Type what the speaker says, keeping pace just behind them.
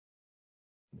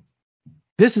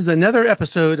This is another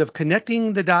episode of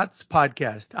Connecting the Dots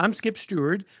podcast. I'm Skip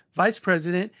Stewart, Vice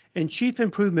President and Chief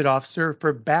Improvement Officer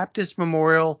for Baptist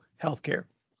Memorial Healthcare.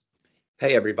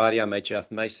 Hey everybody, I'm H.F.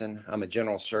 Mason. I'm a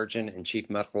General Surgeon and Chief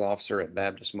Medical Officer at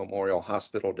Baptist Memorial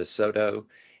Hospital DeSoto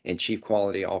and Chief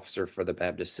Quality Officer for the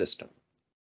Baptist System.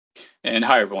 And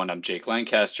hi everyone, I'm Jake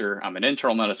Lancaster. I'm an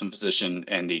internal medicine physician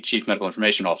and the Chief Medical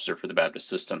Information Officer for the Baptist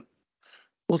System.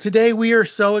 Well, today we are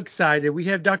so excited. We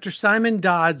have Dr. Simon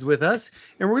Dodds with us,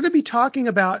 and we're going to be talking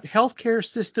about healthcare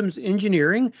systems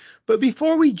engineering. But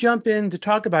before we jump in to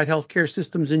talk about healthcare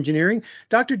systems engineering,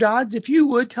 Dr. Dodds, if you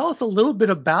would tell us a little bit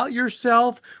about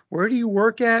yourself. Where do you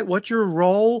work at? What's your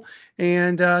role?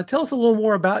 And tell us a little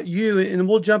more about you, and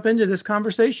we'll jump into this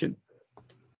conversation.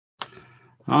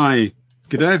 Hi.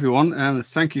 Good day, everyone, and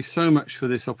thank you so much for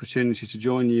this opportunity to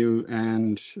join you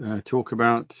and talk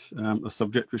about a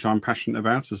subject which I'm passionate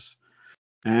about. I'll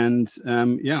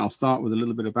start with a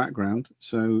little bit of background.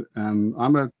 So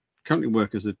I'm currently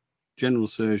work as a general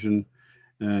surgeon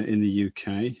in the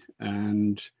UK,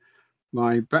 and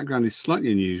my background is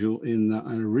slightly unusual in that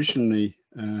I originally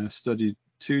studied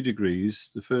 2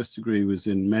 degrees. The first degree was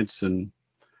in medicine,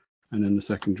 and then the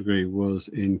second degree was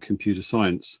in computer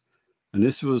science. And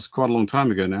this was quite a long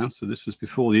time ago now. So this was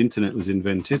before the internet was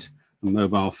invented and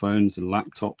mobile phones and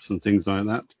laptops and things like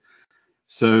that.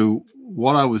 So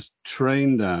what I was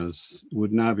trained as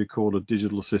would now be called a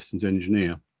digital systems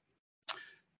engineer.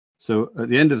 So at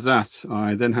the end of that,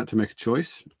 I then had to make a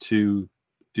choice to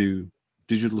do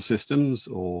digital systems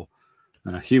or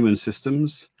human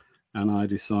systems. And I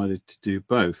decided to do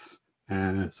both.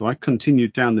 So I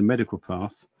continued down the medical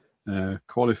path.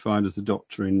 Qualified as a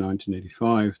doctor in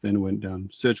 1985, then went down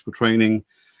surgical training,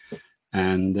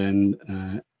 and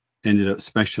then ended up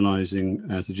specializing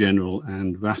as a general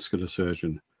and vascular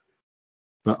surgeon.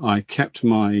 But I kept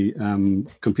my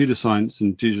computer science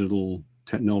and digital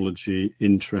technology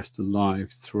interest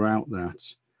alive throughout that.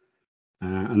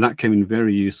 And that came in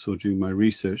very useful during my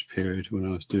research period when I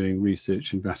was doing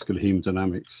research in vascular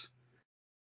hemodynamics.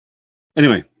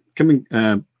 Anyway, coming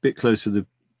a bit closer to the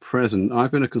present,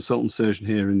 I've been a consultant surgeon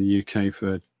here in the UK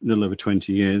for a little over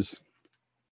 20 years.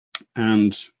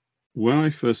 And when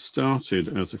I first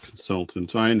started as a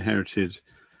consultant, I inherited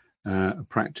a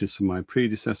practice from my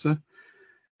predecessor,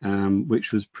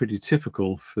 which was pretty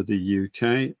typical for the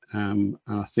UK.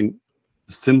 I think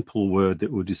the simple word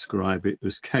that would describe it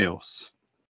was chaos.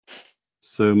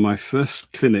 So my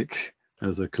first clinic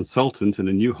as a consultant in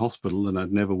a new hospital that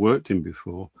I'd never worked in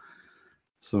before.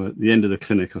 So at the end of the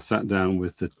clinic, I sat down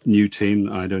with the new team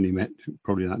that I'd only met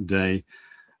probably that day,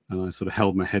 and I sort of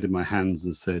held my head in my hands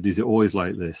and said, "Is it always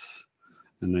like this?"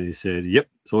 And they said, "Yep,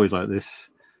 it's always like this."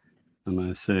 And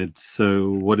I said, "So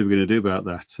what are we going to do about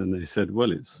that?" And they said,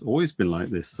 "Well, it's always been like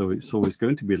this, so it's always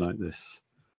going to be like this."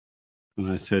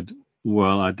 And I said,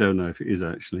 "Well, I don't know if it is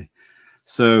actually."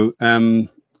 So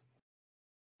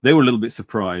they were a little bit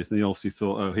surprised, and they obviously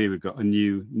thought, "Oh, here we've got a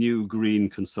new green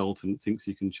consultant, thinks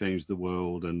he can change the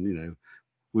world, and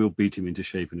we'll beat him into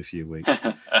shape in a few weeks."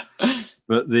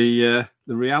 But the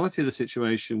reality of the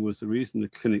situation was the reason the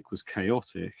clinic was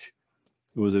chaotic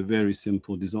was a very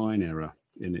simple design error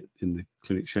in the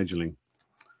clinic scheduling.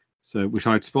 So which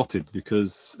I'd spotted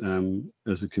because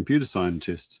as a computer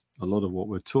scientist, a lot of what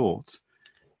we're taught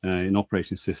in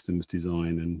operating systems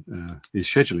design and is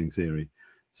scheduling theory.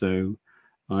 So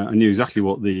I knew exactly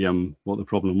what the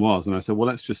problem was, and I said, well,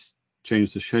 let's just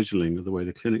change the scheduling of the way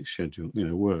the clinic schedule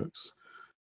works.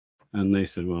 And they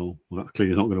said, well, that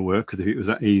clearly is not going to work, because if it was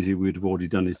that easy, we'd have already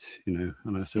done it,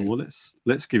 And I said, well,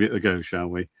 let's give it a go, shall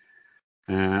we?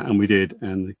 And we did,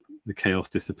 and the chaos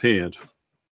disappeared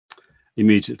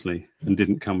immediately and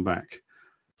didn't come back.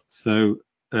 So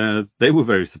they were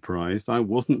very surprised. I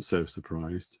wasn't so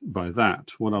surprised by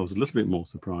that. What I was a little bit more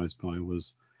surprised by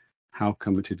was how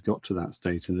come it had got to that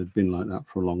state and had been like that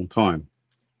for a long time.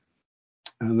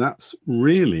 And that's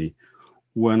really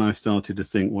when I started to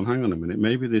think, well, hang on a minute,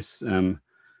 maybe this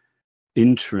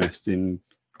interest in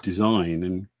design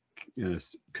and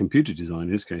computer design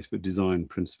in this case, but design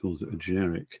principles that are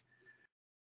generic,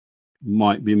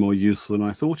 might be more useful than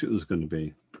I thought it was going to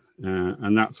be.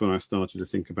 And that's when I started to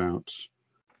think about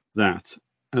that.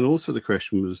 And also the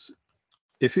question was,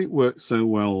 if it worked so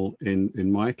well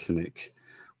in my clinic,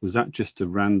 was that just a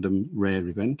random rare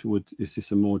event, or is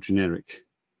this a more generic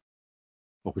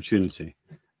opportunity?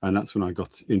 And that's when I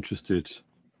got interested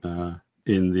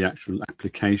in the actual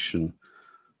application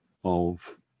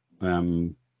of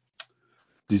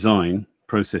design,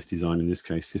 process design, in this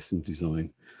case, system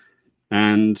design.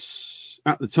 And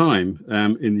at the time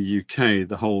in the UK,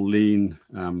 the whole lean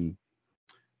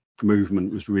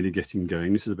movement was really getting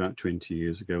going. This is about 20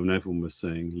 years ago, and everyone was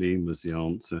saying lean was the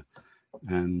answer,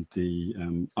 and the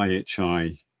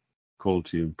IHI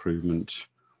quality improvement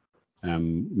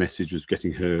message was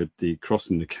getting heard. The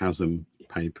Crossing the Chasm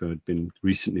paper had been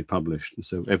recently published, and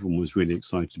so everyone was really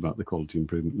excited about the quality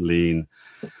improvement, lean,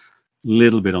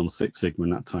 little bit on Six Sigma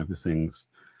and that type of things.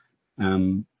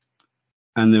 And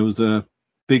there was a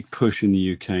big push in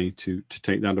the UK to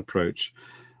take that approach.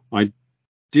 I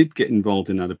did get involved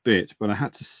in that a bit, but I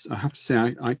have to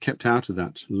say I kept out of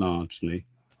that largely,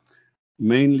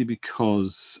 mainly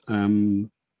because I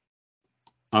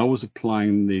was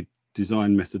applying the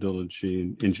design methodology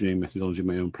and engineering methodology in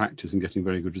my own practice and getting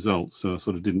very good results. So I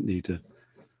sort of didn't need to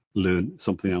learn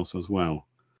something else as well.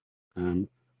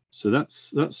 So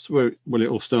that's where it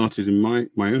all started in my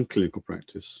own clinical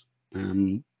practice.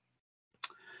 And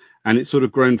it's sort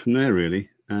of grown from there, really,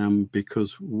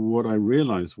 because what I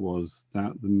realized was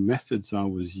that the methods I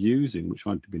was using, which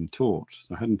I'd been taught,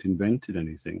 so I hadn't invented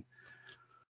anything,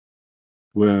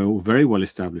 were very well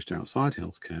established outside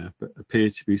healthcare, but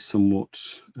appeared to be somewhat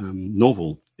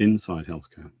novel inside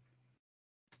healthcare.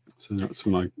 So that's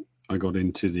when I got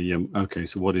into the okay,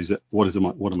 so what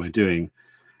am I doing?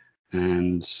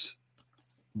 And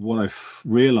what I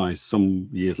realized some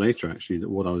years later, actually, that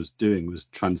what I was doing was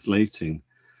translating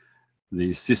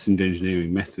the systems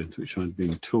engineering methods, which I'd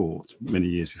been taught many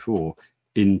years before,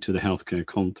 into the healthcare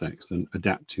context and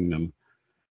adapting them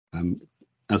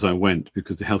as I went,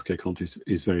 because the healthcare context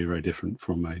is very, very different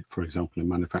from for example, a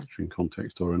manufacturing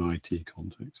context or an IT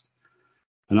context.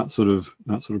 And that sort of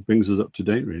brings us up to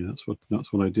date, really. That's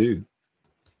what I do.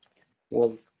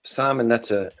 Well, Simon,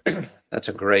 that's a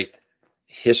great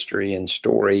history and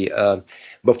story.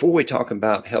 Before we talk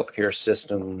about healthcare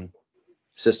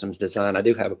systems design, I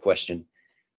do have a question.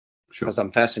 Sure. Because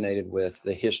I'm fascinated with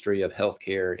the history of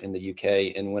healthcare in the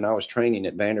UK. And when I was training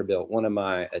at Vanderbilt, one of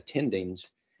my attendings,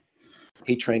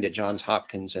 he trained at Johns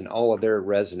Hopkins, and all of their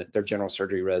general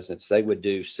surgery residents, they would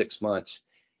do 6 months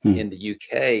in the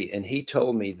UK. And he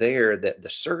told me there that the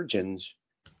surgeons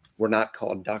were not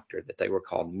called doctor, that they were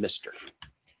called Mr.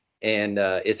 And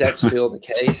is that still the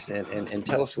case? And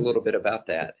tell us a little bit about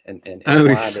that and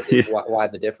why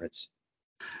the difference.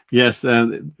 Yes,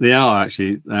 they are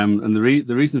actually, and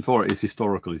the reason for it is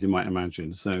historical, as you might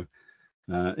imagine. So,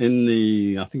 in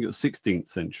the I think it was 16th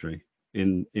century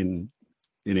in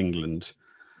England,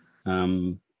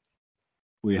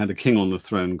 we had a king on the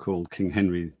throne called King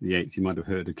Henry VIII. You might have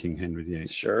heard of King Henry VIII.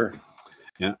 Sure.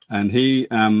 Yeah, and he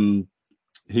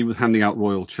was handing out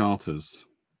royal charters,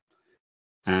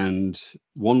 and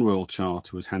one royal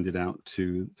charter was handed out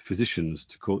to physicians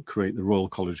to create the Royal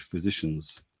College of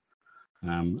Physicians.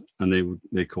 And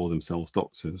they call themselves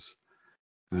doctors,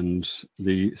 and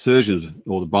the surgeons,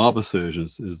 or the barber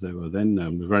surgeons as they were then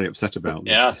known, were very upset about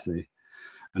this. You see,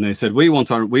 and they said, we want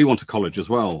a college as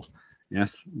well,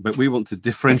 yes, but we want to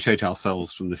differentiate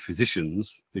ourselves from the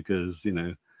physicians because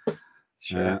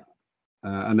Sure.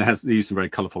 And they used some very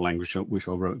colourful language, which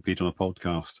I wrote Pete on a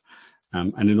podcast.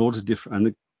 And in order to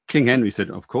and King Henry said,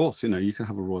 of course, you can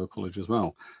have a royal college as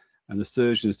well. And the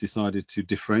surgeons decided to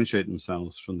differentiate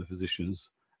themselves from the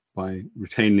physicians by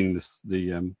retaining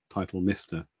the title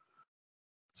Mr.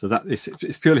 So that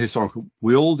it's purely historical.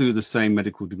 We all do the same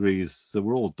medical degrees, so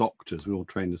we're all doctors. We're all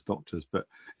trained as doctors. But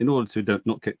in order to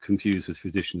not get confused with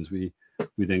physicians, we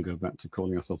then go back to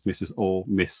calling ourselves Mrs. or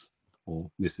Miss or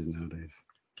Mrs. nowadays.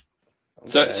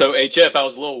 Okay. So HF, I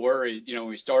was a little worried, when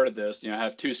we started this, I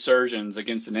have two surgeons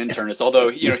against an internist, although,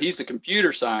 he's a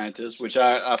computer scientist, which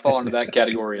I fall into that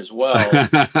category as well.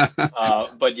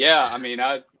 But yeah,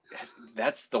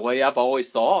 that's the way I've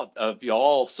always thought of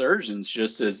y'all surgeons,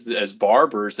 just as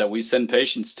barbers that we send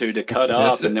patients to cut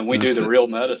up, and then we do the real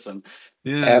medicine.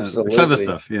 Yeah, absolutely. Clever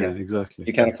stuff. Yeah, exactly.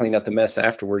 You kind of clean up the mess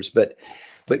afterwards. But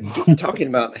talking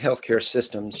about healthcare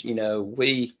systems,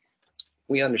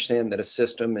 we understand that a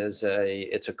system is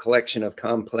it's a collection of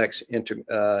complex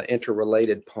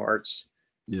interrelated parts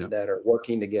that are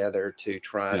working together to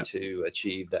try to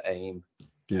achieve the aim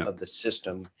of the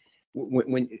system.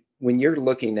 When you're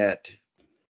looking at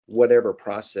whatever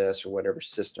process or whatever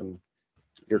system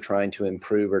you're trying to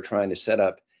improve or trying to set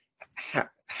up,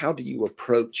 how do you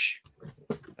approach?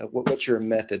 What's your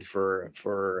method for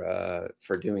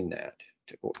doing that?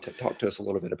 To talk to us a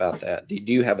little bit about that. Do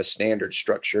you have a standard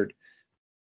structured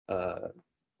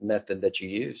method that you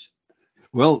use?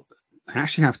 Well, I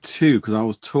actually have two, because I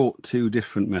was taught two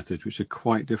different methods which are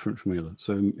quite different from each other.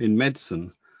 So in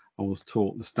medicine, I was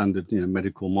taught the standard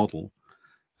medical model,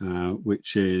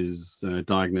 which is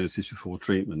diagnosis before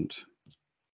treatment.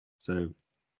 So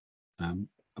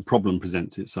a a problem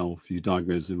presents itself, you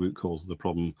diagnose the root cause of the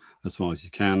problem as far as you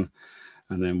can.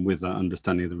 And then with that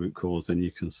understanding of the root cause, then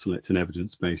you can select an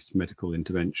evidence-based medical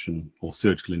intervention or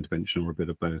surgical intervention, or a bit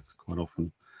of both quite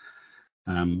often.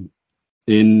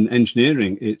 In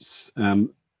engineering, it's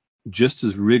just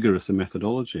as rigorous a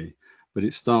methodology, but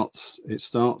it starts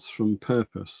from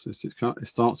purpose. It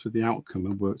starts with the outcome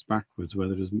and works backwards.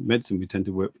 Whether it is medicine, we tend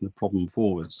to work from the problem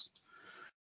forwards.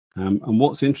 And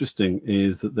what's interesting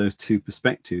is that those two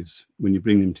perspectives, when you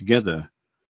bring them together,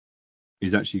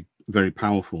 is actually very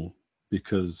powerful.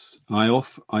 Because I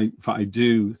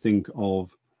do think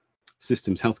of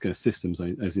systems, healthcare systems,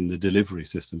 as in the delivery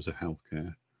systems of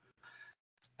healthcare,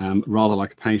 rather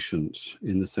like a patient,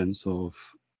 in the sense of,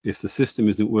 if the system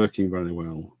isn't working very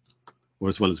well, or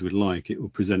as well as we'd like, it will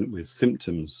present with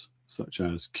symptoms such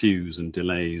as queues and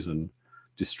delays and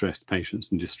distressed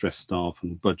patients and distressed staff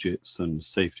and budgets and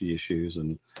safety issues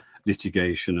and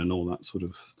litigation and all that sort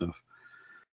of stuff.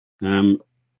 And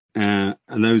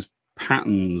those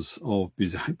patterns of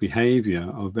behavior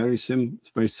are very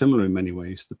similar in many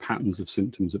ways to the patterns of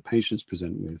symptoms that patients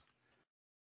present with.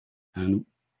 And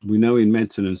we know in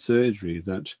medicine and surgery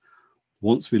that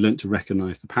once we learn to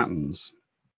recognize the patterns,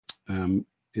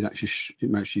 it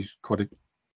actually quite a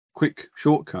quick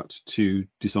shortcut to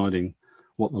deciding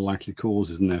what the likely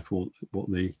cause is, and therefore what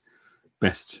the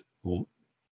best or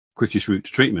quickest route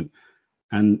to treatment.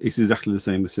 And it's exactly the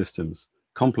same with systems.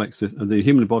 The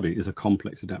human body is a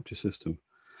complex adaptive system.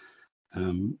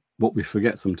 What we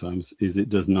forget sometimes is it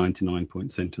does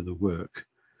 99% of the work,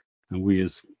 and we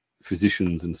as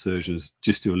physicians and surgeons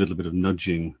just do a little bit of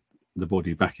nudging the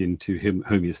body back into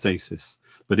homeostasis,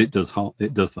 but it does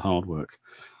the hard work.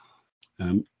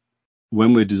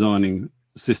 When we're designing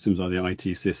systems, either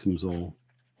IT systems or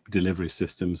delivery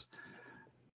systems,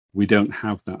 we don't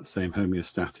have that same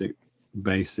homeostatic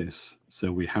basis,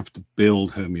 so we have to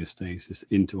build homeostasis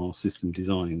into our system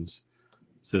designs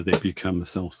so they become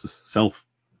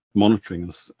self-monitoring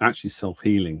and actually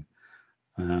self-healing.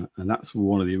 And that's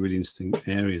one of the really interesting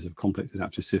areas of complex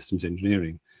adaptive systems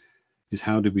engineering, is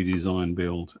how do we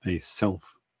build a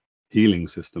self-healing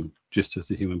system just as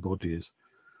the human body is.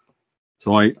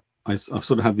 So I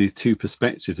sort of have these two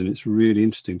perspectives, and it's really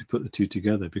interesting to put the two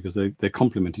together because they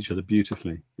complement each other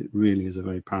beautifully. It really is a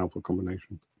very powerful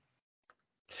combination.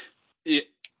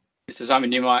 So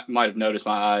Simon, you might have noticed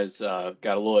my eyes got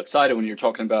a little excited when you were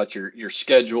talking about your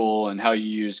schedule and how you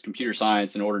use computer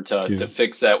science in order to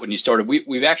fix that when you started.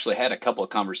 We've actually had a couple of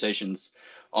conversations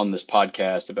on this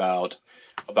podcast about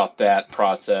that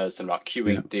process and about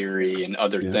queuing theory and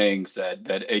other things that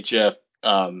HF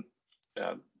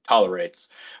tolerates.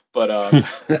 But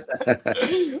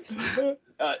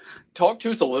talk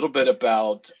to us a little bit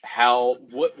about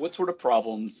what sort of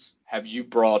problems have you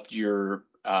brought your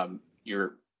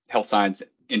health science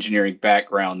engineering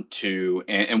background to,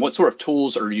 and what sort of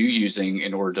tools are you using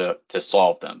in order to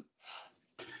solve them?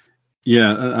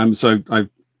 So I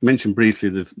mentioned briefly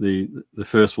the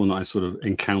first one that I sort of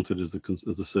encountered as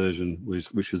a surgeon,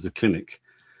 which was a clinic,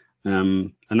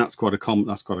 and that's quite a common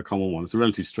one. It's a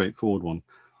relatively straightforward one.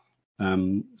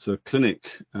 So a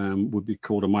clinic would be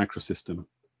called a microsystem.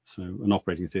 So an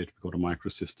operating theatre would be called a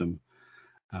microsystem.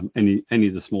 Any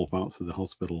of the small parts of the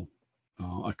hospital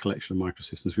are a collection of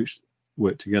microsystems which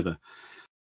work together.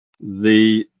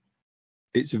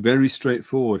 It's very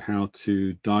straightforward how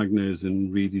to diagnose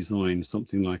and redesign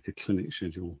something like a clinic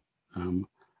schedule.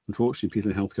 Unfortunately, people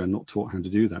in healthcare are not taught how to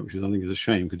do that, which I think is a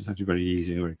shame, because it's actually very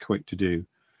easy and very quick to do.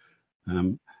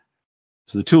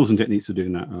 So the tools and techniques for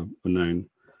doing that are known.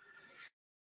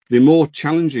 The more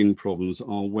challenging problems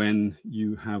are when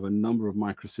you have a number of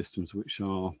microsystems which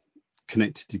are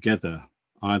connected together,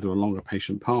 either along a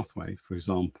patient pathway. For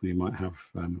example, you might have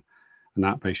an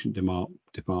outpatient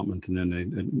department and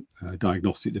then a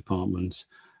diagnostic department,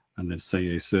 and then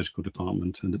say a surgical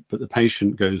department, but the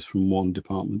patient goes from one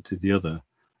department to the other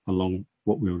along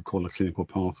what we would call a clinical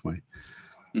pathway.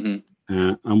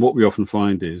 Mm-hmm. And what we often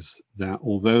find is that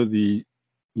although the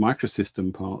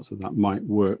microsystem parts of that might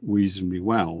work reasonably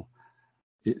well,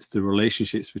 it's the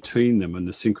relationships between them and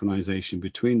the synchronization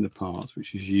between the parts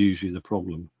which is usually the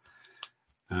problem,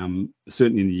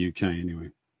 certainly in the UK anyway.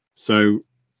 So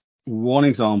one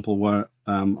example where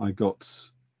I got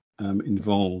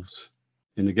involved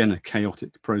in, again, a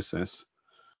chaotic process,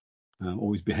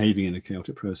 always behaving in a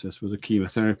chaotic process, was a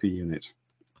chemotherapy unit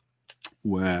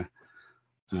where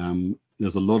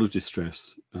there's a lot of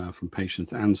distress from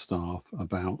patients and staff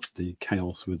about the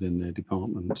chaos within their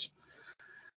department.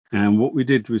 And what we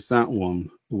did with that one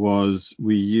was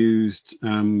we used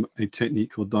a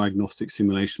technique called diagnostic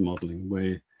simulation modeling,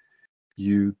 where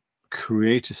you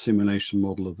create a simulation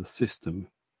model of the system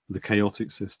the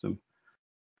chaotic system,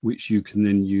 which you can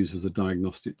then use as a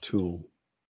diagnostic tool.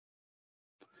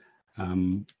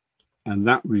 And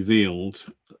that revealed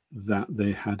that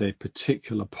they had a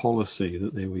particular policy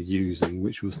that they were using,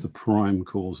 which was the prime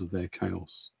cause of their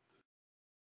chaos.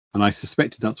 And I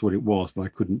suspected that's what it was, but I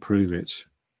couldn't prove it,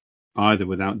 either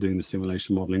without doing the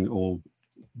simulation modeling or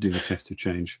doing a test of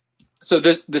change. So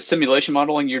the simulation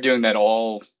modeling, you're doing that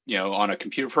all, on a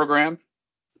computer program?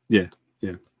 Yeah.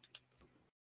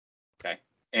 Okay.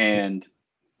 And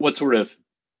what sort of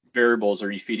variables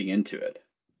are you feeding into it?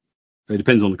 It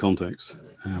depends on the context.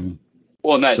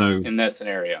 Well, in that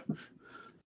scenario.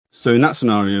 So in that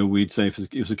scenario, we'd say if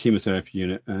it was a chemotherapy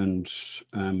unit and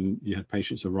you had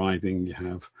patients arriving, you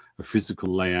have a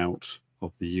physical layout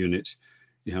of the unit,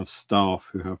 you have staff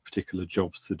who have particular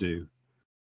jobs to do.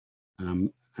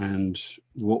 And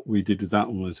what we did with that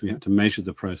one was we had to measure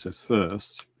the process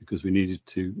first because we needed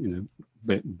to,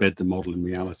 bed the model in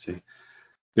reality,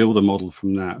 build a model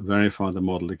from that, verify the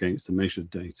model against the measured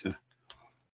data,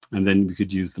 and then we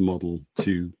could use the model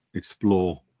to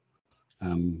explore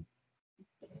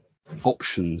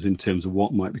options in terms of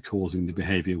what might be causing the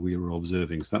behavior we were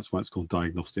observing. So that's why it's called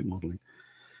diagnostic modeling.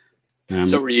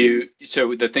 So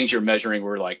the things you're measuring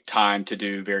were like time to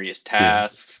do various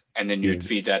tasks, and then you'd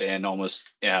feed that in almost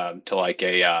to like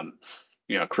a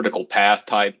critical path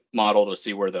type model to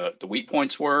see where the weak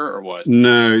points were, or what?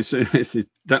 No, that's a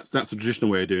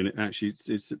traditional way of doing it. Actually,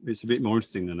 it's a bit more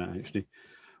interesting than that. Actually,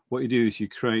 what you do is you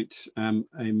create a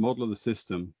model of the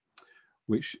system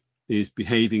which is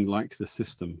behaving like the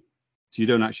system. So you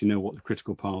don't actually know what the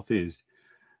critical path is.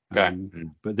 Okay.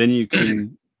 But then you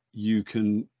can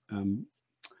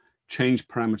change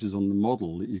parameters on the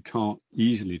model that you can't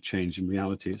easily change in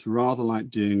reality. It's rather like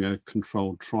doing a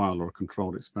controlled trial or a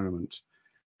controlled experiment.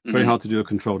 Very hard to do a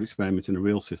controlled experiment in a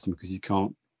real system because you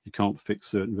can't fix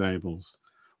certain variables,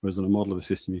 whereas on a model of a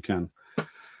system you can.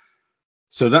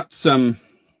 So that's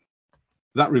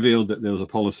that revealed that there was a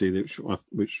policy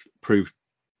which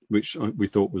we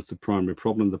thought was the primary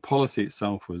problem. The policy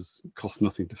itself cost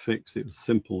nothing to fix. It was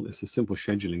simple. It's a simple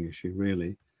scheduling issue,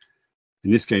 really.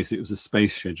 In this case, it was a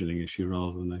space scheduling issue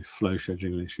rather than a flow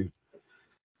scheduling issue.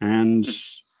 And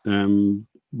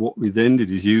what we then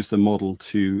did is use the model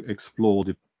to explore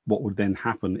what would then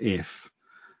happen if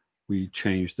we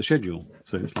changed the schedule.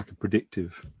 So it's like a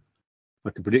predictive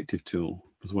tool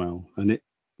as well. And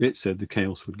it said the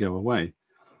chaos would go away.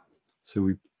 So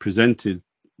we presented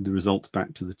the results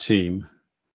back to the team.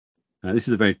 This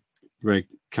is a very, very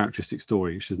characteristic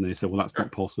story, and they said, well, that's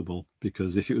not possible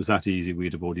because if it was that easy,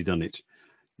 we'd have already done it.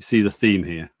 You see the theme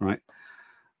here, right?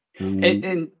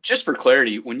 And just for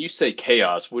clarity, when you say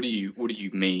chaos, what do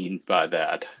you mean by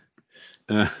that?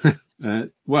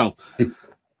 Well,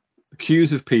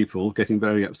 queues of people getting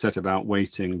very upset about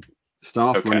waiting,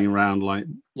 staff running around like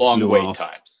long wait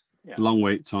times, long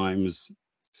wait times,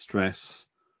 stress,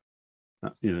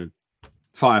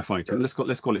 firefighting. Let's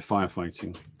call it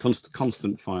firefighting.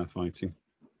 Constant firefighting.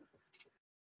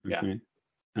 Okay.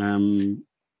 Yeah.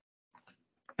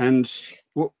 And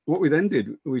what we then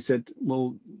did, we said,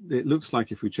 well, it looks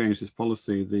like if we change this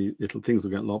policy, things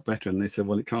will get a lot better. And they said,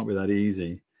 well, it can't be that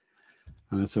easy.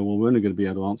 And I said, well, we're only going to be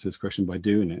able to answer this question by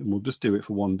doing it, and we'll just do it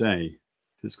for one day.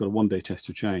 So it's got a 1-day test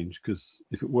to change, because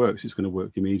if it works, it's going to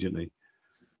work immediately.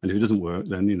 And if it doesn't work,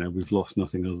 then we've lost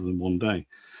nothing other than 1 day.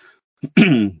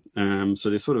 So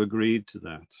they sort of agreed to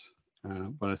that.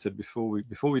 But I said, before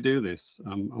we do this,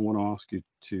 I want to ask you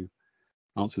to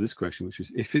answer this question, which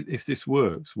is, if this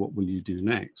works, what will you do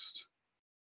next?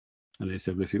 And they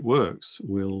said, well, if it works,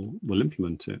 we'll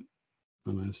implement it.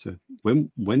 And I said,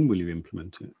 when will you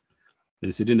implement it?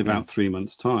 They said, in about 3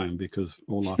 months' time, because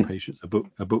all our patients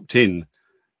are booked in.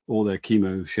 All their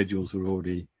chemo schedules are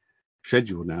already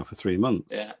scheduled now for 3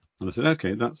 months. Yeah. And I said,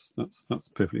 okay, that's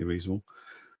perfectly reasonable.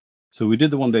 So we did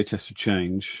the 1-day test to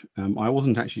change. I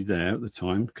wasn't actually there at the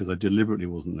time because I deliberately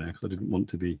wasn't there because I didn't want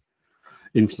to be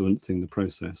influencing the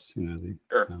process,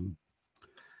 Sure.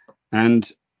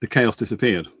 And the chaos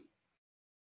disappeared.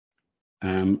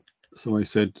 So I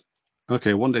said,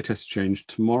 okay, 1-day test to change.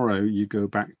 Tomorrow you go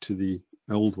back to the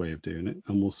old way of doing it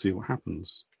and we'll see what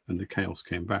happens. And the chaos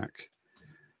came back.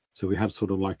 So we had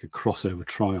sort of like a crossover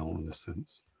trial in this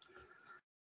sense.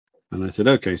 And I said,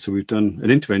 okay, so we've done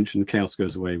an intervention, the chaos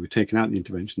goes away. We've taken out the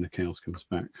intervention, the chaos comes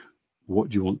back. What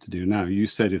do you want to do now? You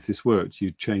said if this worked,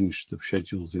 you'd change the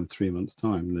schedules in 3 months'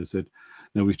 time. And they said,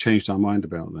 no, we've changed our mind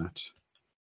about that.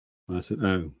 And I said,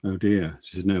 oh dear.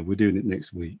 She said, no, we're doing it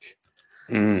next week.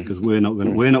 Because we're not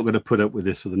going to put up with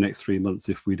this for the next 3 months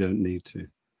if we don't need to.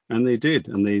 And they did.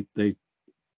 And they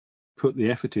put the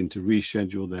effort in to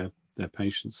reschedule their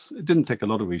patients. It didn't take a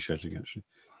lot of rescheduling, actually.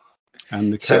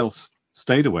 And the chaos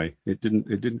stayed away. It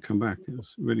didn't come back. It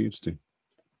was really interesting.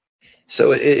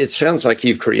 So it sounds like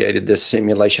you've created this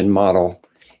simulation model.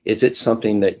 Is it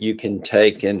something that you can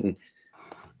take and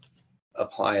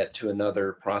apply it to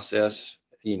another process,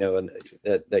 and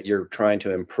that you're trying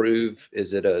to improve?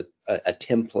 Is it a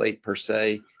template per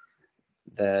se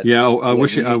that Yeah, I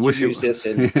wish you it use this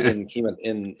in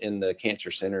the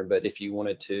cancer center, but if you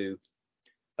wanted to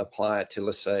apply it to,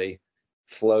 let's say,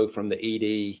 flow from the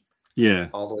ED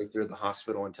all the way through the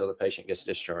hospital until the patient gets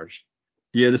discharged?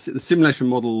 Yeah, the simulation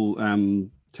model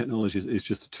technology is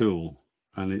just a tool,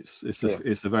 and it's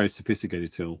a very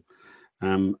sophisticated tool.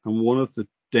 And one of the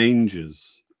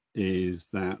dangers is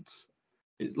that,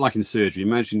 like in surgery,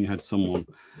 imagine you had someone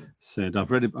said,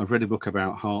 I've read a book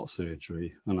about heart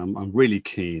surgery, and I'm really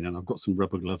keen, and I've got some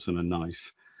rubber gloves and a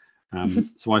knife.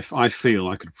 So I feel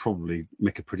I could probably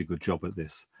make a pretty good job at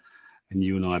this. And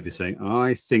you and I would be saying,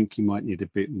 I think you might need a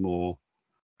bit more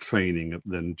training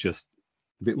than just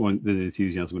a bit more than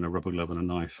enthusiasm and a rubber glove and a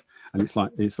knife. And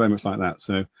it's very much like that.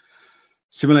 So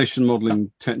simulation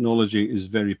modeling technology is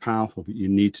very powerful, but you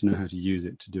need to know how to use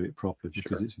it to do it properly,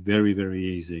 because it's very, very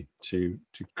easy to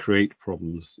create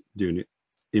problems doing it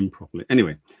improperly.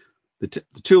 Anyway, the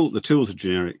tools are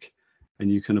generic,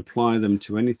 and you can apply them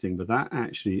to anything, but that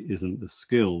actually isn't the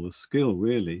skill. The skill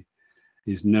really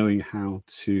is knowing how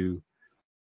to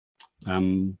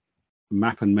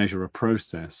map and measure a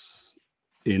process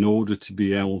in order to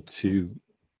be able to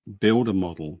build a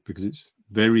model, because it's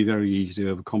very, very easy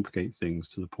to overcomplicate things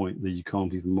to the point that you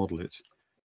can't even model it.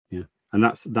 Yeah, and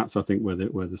that's I think where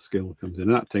the skill comes in,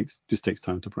 and that just takes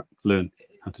time to learn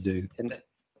how to do.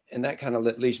 And that kind of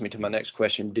leads me to my next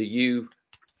question.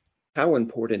 How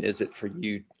important is it for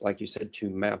you, like you said, to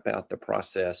map out the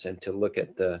process and to look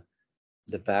at the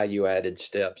value added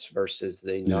steps versus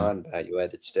the non-value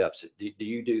added steps? Do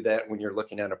you do that when you're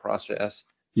looking at a process?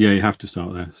 Yeah, you have to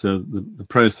start there. So the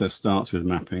process starts with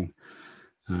mapping.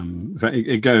 In fact,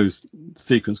 the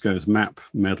sequence goes map,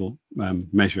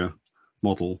 measure,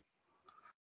 model,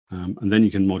 and then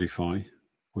you can modify,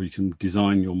 or you can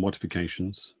design your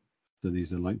modifications. So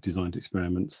these are like designed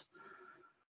experiments.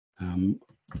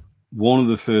 One of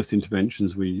the first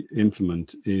interventions we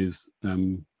implement is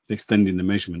extending the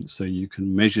measurement, so you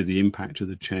can measure the impact of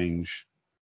the change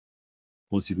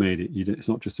once you've made it. It's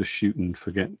not just a shoot and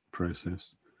forget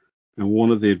process. And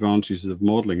one of the advantages of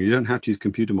modeling, you don't have to use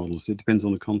computer models. It depends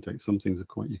on the context. Some things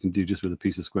you can do just with a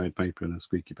piece of squared paper and a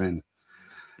squeaky pen.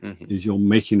 Is you're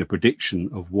making a prediction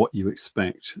of what you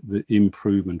expect the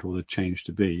improvement or the change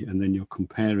to be, and then you're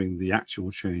comparing the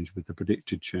actual change with the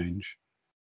predicted change,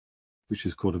 which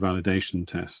is called a validation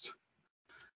test.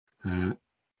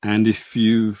 And if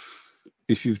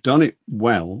you've done it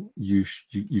well, you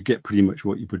get pretty much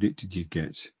what you predicted you'd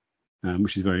get,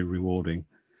 which is very rewarding.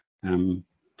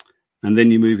 And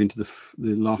then you move into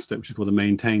the last step, which is called the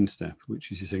maintain step,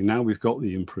 which is you're saying, now we've got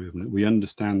the improvement, we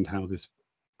understand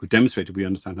we've demonstrated we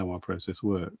understand how our process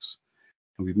works,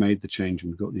 and we've made the change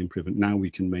and we've got the improvement. Now we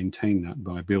can maintain that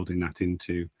by building that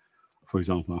into, for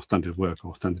example, our standard work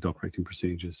or standard operating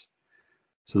procedures.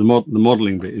 So the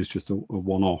modeling bit is just a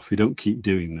one-off. You don't keep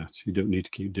doing that. You don't need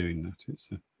to keep doing that.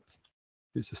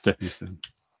 It's a stepping stone.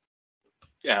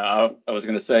 Yeah, I was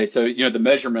going to say, so the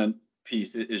measurement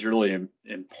piece is really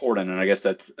important, and I guess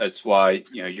that's why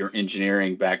your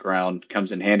engineering background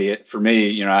comes in handy. For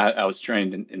me, I was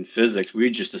trained in physics. We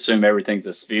just assume everything's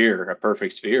a sphere, a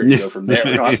perfect sphere, and go from there.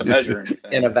 We don't have to measure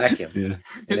anything. In a vacuum. Yeah.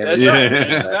 That's right.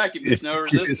 In a vacuum, there's no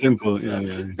resistance. Keep it simple.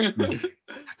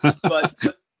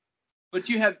 But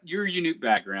you have your unique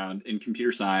background in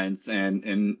computer science,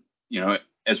 and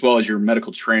as well as your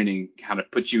medical training kind of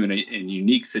puts you in a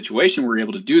unique situation where you're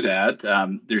able to do that.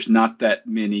 There's not that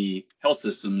many health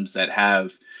systems that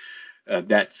have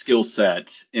that skill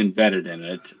set embedded in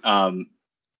it.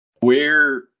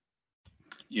 Where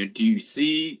do you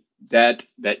see that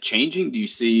changing? Do you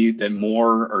see that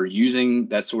more are using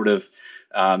that sort of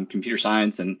computer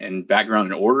science and background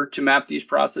in order to map these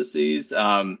processes?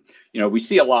 We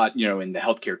see a lot, in the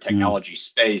healthcare technology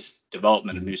space,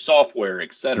 development of new software,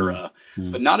 et cetera,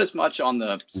 but not as much on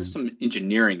the system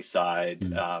engineering side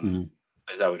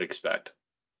as I would expect.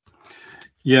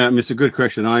 Yeah, it's a good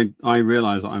question. I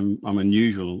realize I'm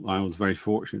unusual. I was very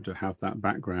fortunate to have that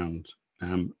background,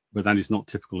 but that is not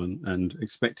typical, and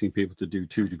expecting people to do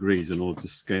 2 degrees in order to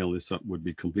scale this up would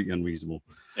be completely unreasonable.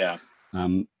 Yeah.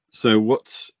 So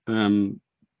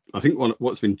I think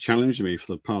what's been challenging me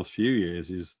for the past few years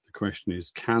is the question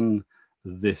is, can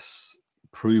this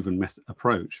proven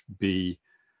approach be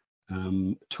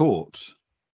taught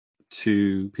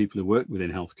to people who work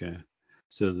within healthcare,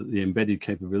 so that the embedded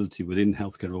capability within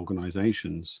healthcare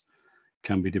organizations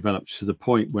can be developed to the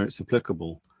point where it's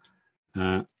applicable.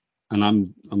 And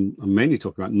I'm mainly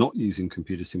talking about not using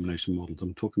computer simulation models.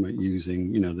 I'm talking about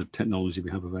using, the technology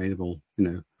we have available,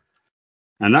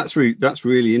 And that's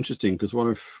really interesting, because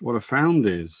what I've found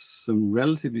is some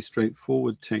relatively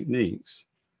straightforward techniques.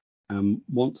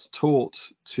 Once taught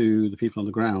to the people on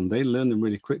the ground, they learn them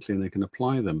really quickly and they can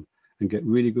apply them and get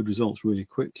really good results really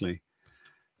quickly.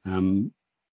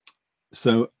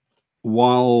 So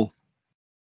while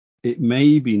it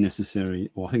may be necessary,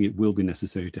 or I think it will be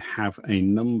necessary, to have a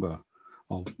number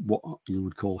of what you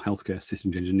would call healthcare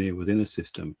systems engineer within a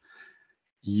system,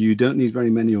 you don't need very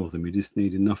many of them. You just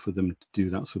need enough of them to do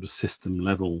that sort of system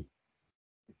level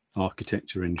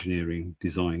architecture, engineering,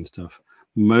 design stuff.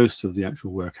 Most of the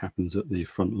actual work happens at the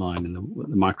front line and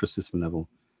the microsystem level,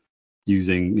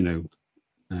 using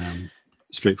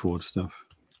straightforward stuff.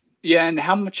 Yeah, and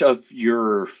how much of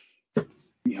your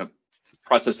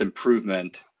process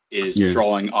improvement is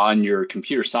drawing on your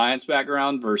computer science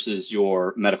background versus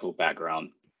your medical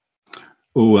background?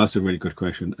 Oh, that's a really good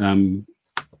question.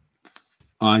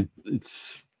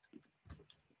 It's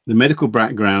the medical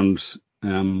background.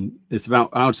 It's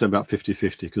I would say about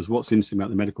 50-50, because what's interesting about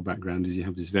the medical background is you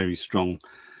have this very strong,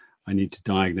 I need to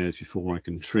diagnose before I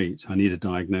can treat. I need a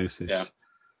diagnosis. Yeah.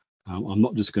 I'm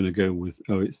not just going to go with,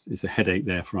 it's a headache,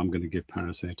 therefore I'm going to give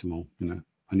paracetamol.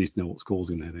 I need to know what's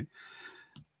causing the headache.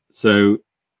 So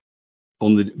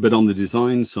on the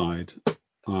design side,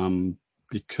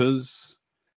 because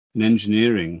in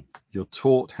engineering you're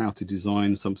taught how to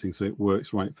design something so it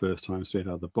works right first time straight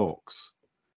out of the box,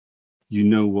 you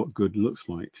know what good looks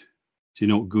like. So you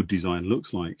know what good design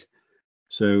looks like.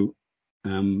 So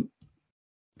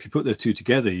if you put those two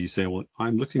together, you say, well,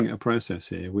 I'm looking at a process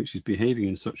here which is behaving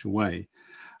in such a way,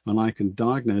 and I can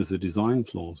diagnose the design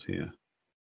flaws here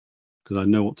because I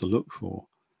know what to look for.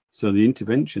 So the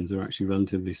interventions are actually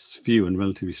relatively few and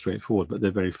relatively straightforward, but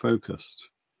they're very focused,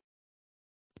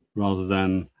 rather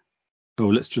than,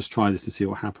 let's just try this to see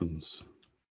what happens,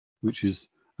 which is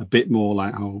a bit more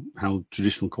like how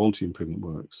traditional quality improvement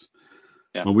works.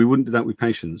 Yeah. Well, we wouldn't do that with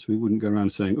patients. We wouldn't go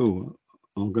around saying,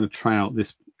 I'm going to try out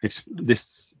this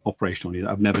operation on you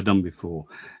that I've never done before,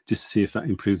 just to see if that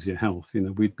improves your health.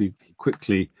 We'd be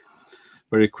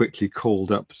very quickly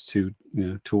called up to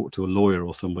talk to a lawyer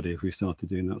or somebody if we started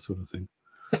doing that sort of thing.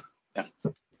 Yeah.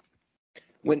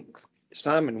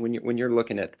 Simon, when you're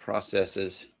looking at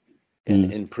processes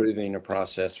and improving a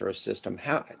process or a system,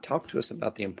 talk to us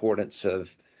about the importance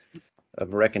of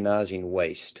recognizing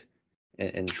waste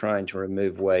and trying to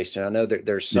remove waste. And I know that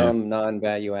there's some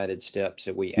non-value added steps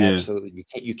that we absolutely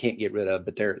you can't get rid of,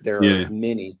 but there are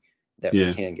many that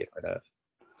we can get rid of.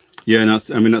 Yeah, and that's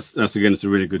again, it's a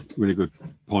really good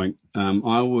point.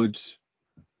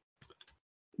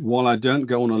 While I don't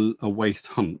go on a waste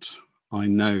hunt, I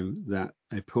know that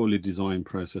a poorly designed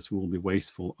process will be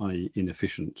wasteful, i.e.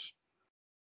 inefficient.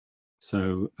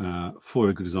 So for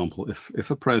a good example,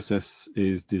 if a process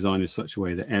is designed in such a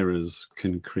way that errors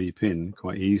can creep in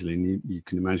quite easily, and you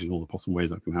can imagine all the possible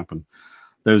ways that can happen,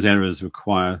 those errors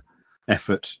require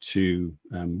effort to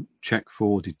check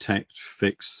for, detect,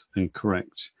 fix, and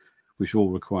correct, which all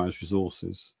requires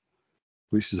resources,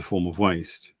 which is a form of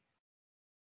waste.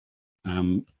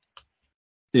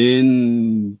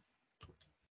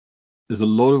 There's a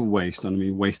lot of waste,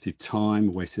 wasted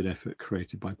time, wasted effort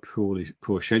created by poor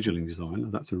scheduling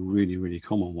design. That's a really, really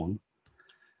common one.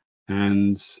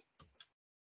 And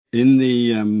in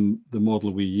the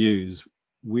model we use,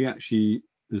 we actually,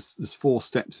 there's 4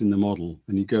 steps in the model,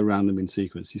 and you go around them in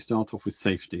sequence. You start off with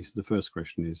safety. So the first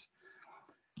question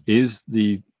is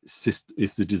the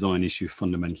design issue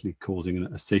fundamentally causing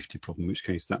a safety problem, in which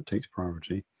case that takes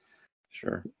priority.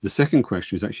 Sure. The second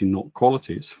question is actually not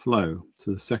quality, it's flow.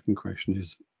 So the second question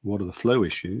is, what are the flow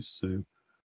issues? So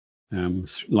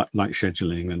like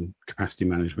scheduling and capacity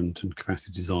management and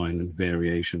capacity design and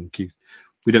variation.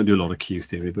 We don't do a lot of Q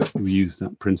theory, but we use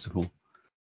that principle.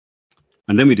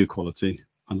 And then we do quality.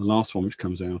 And the last one which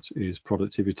comes out is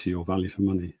productivity or value for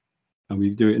money. And we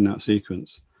do it in that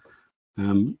sequence.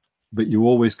 But you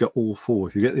always get all 4.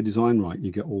 If you get the design right,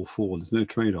 you get all 4. There's no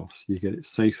trade-offs. You get it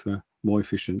safer, more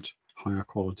efficient, higher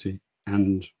quality,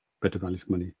 and better value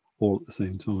for money, all at the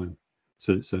same time.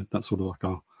 So that's sort of like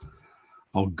our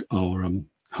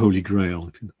holy grail,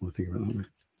 if you want to think about it that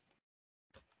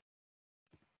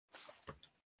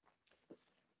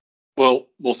way.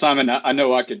 Well, Simon, I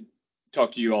know I could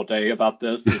talk to you all day about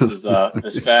this. This is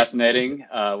it's fascinating.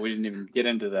 We didn't even get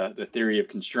into the theory of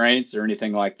constraints or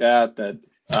anything like that.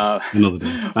 Another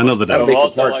day. I would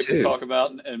also like to talk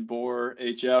about and bore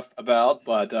HF about,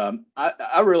 but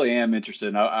I really am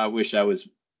interested. I wish I was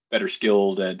better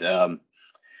skilled at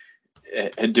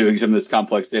doing some of this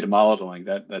complex data modeling.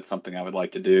 That's something I would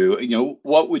like to do.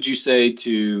 What would you say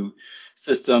to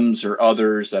systems or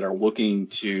others that are looking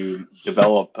to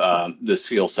develop this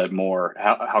skill set more?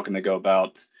 How can they go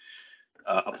about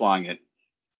applying it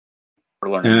or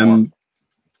learning more?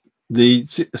 The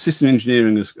system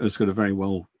engineering has got a very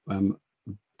well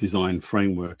designed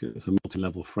framework. It's a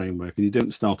multi-level framework, and you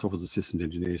don't start off as a systems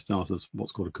engineer. You start as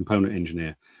what's called a component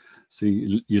engineer. So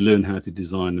you learn how to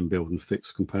design and build and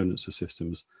fix components of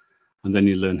systems, and then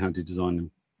you learn how to design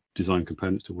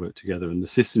components to work together. And the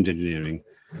systems engineering,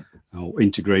 or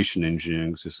integration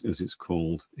engineering, as it's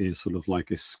called, is sort of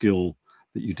like a skill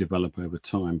that you develop over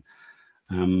time.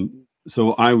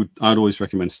 So I'd always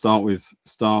recommend start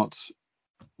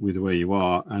with where you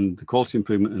are, and the quality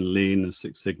improvement and lean and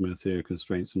Six Sigma theory of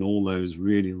constraints and all those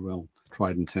really well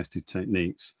tried and tested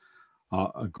techniques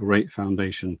are a great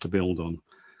foundation to build on.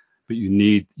 But you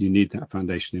need that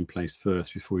foundation in place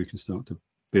first before you can start to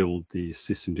build the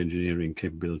systems engineering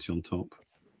capability on top.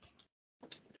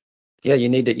 Yeah, you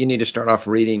need to start off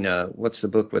reading what's the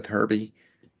book with Herbie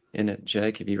in it,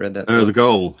 Jake? Have you read that? The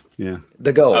Goal. Yeah.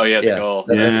 The Goal. Oh yeah, The Goal.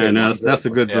 That's a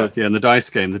good book. Yeah, and the dice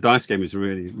game. The dice game is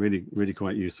really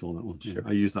quite useful. That one. Sure. Yeah,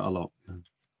 I use that a lot. Yeah.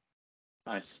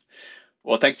 Nice.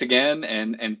 Well, thanks again,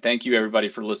 and thank you everybody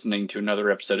for listening to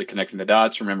another episode of Connecting the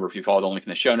Dots. Remember, if you follow the link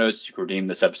in the show notes, you can redeem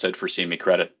this episode for CME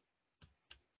credit.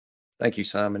 Thank you,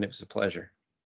 Simon. It was a pleasure.